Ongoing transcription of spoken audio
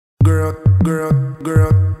girl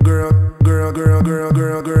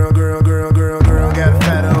got a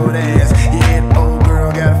fat old ass. Yeah, old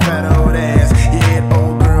girl got a fat old ass. Yeah,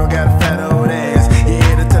 old girl got a fat old ass.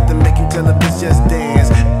 Yeah, the type to make you tell a bitch just dance.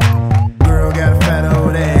 Girl got a fat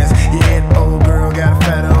old ass. Yeah, old girl got a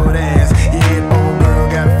fat old ass. Yeah, old girl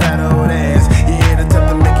got a fat old ass. Yeah, the type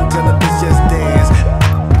to make you tell a bitch just dance.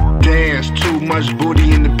 Dance, too much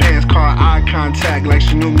booty in the pants, caught eye contact like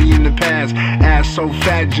she knew me in the past. Ass so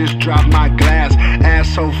fat, just dropped my glass. Ass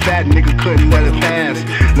so fat, nigga couldn't let it pass.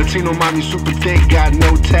 Latino mommy super thick, got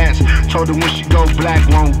no tats. Told her when she go black,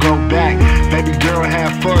 won't go back. Baby girl,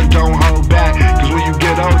 have fun, don't hold back. Cause when you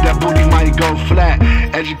get old, that booty might go flat.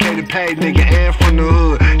 Educated, paid nigga, and from the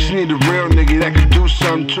hood. She need a real nigga that could do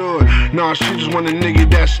something to her. Nah, she just want a nigga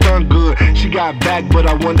that stun good. She got back, but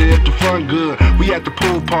I wonder if the fun good. We at the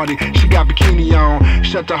pool party, she got bikini on.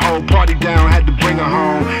 Shut the whole party down, had to bring her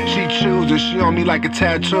home. She choosing, she on me like a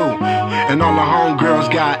tattoo. And all the homegirls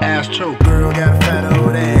got ass too. Girl got a fat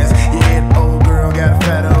old ass. Yeah, old girl got a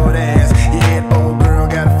fat old ass. Yeah, old girl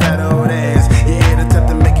got a fat old ass. Yeah, the type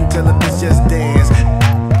to make you tell a bitch just dance.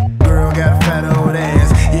 Girl got a fat old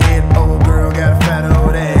ass. Yeah, old girl got a fat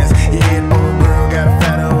old ass. Yeah, old girl got a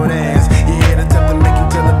fat old ass. Yeah, the type to make you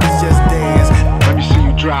tell a bitch just dance. Let me see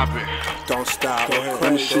you drop it. Don't stop.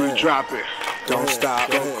 Let me see you drop it. Don't stop.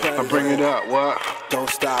 I bring it up, what? Don't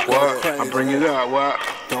stop. What? I bring it up, what?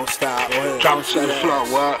 Don't stop. Drop it to the floor,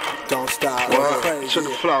 what? Don't stop. What? To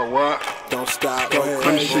the floor, what? Don't stop.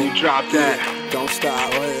 Let me see you drop that. Don't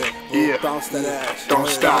stop. Yeah. Bounce that ass. Don't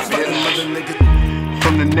stop, bitch.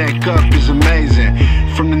 From the neck up is amazing.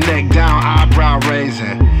 From the neck down, eyebrow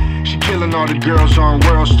raising. She killing all the girls on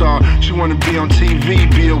World Star. She wanna be on TV,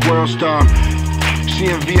 be a world star. She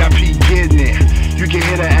in VIP getting it. You can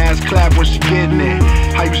hear her ass clap when she getting it.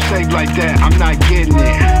 How you shake like that? I'm not getting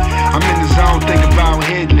it. I'm in the zone, thinking about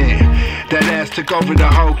hitting it. That ass took over the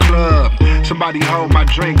whole club. Somebody hold my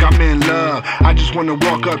drink, I'm in love. I just wanna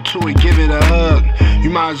walk up to it, give it a hug.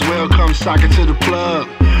 You might as well come sock it to the plug.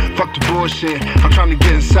 Fuck the bullshit, I'm trying to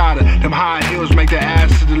get inside her. Them high heels make the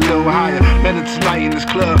ass sit a little higher. Met her tonight in this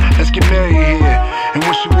club, let's get married here. And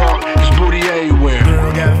when she walk, it's booty everywhere.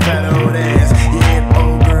 Girl got a fat old ass. Yeah,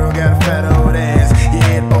 old girl got a fat old ass.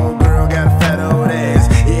 Yeah, old girl got a fat old ass.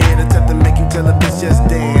 Yeah, the type to make you tell a bitch just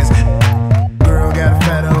dance. Girl got a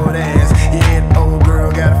fat old ass. Yeah, old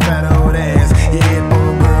girl got a fat old ass. Yeah,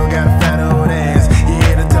 old girl got a fat old ass.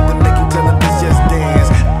 Yeah, the type to make you tell a bitch just dance.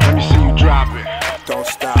 Let me see you drop it. Don't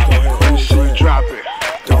stop. Let me see you drop it.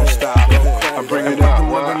 Don't stop. I bring it up,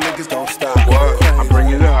 what? Niggas don't stop. What? I bring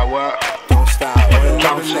it up, what? Don't stop.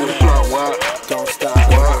 Drop it to the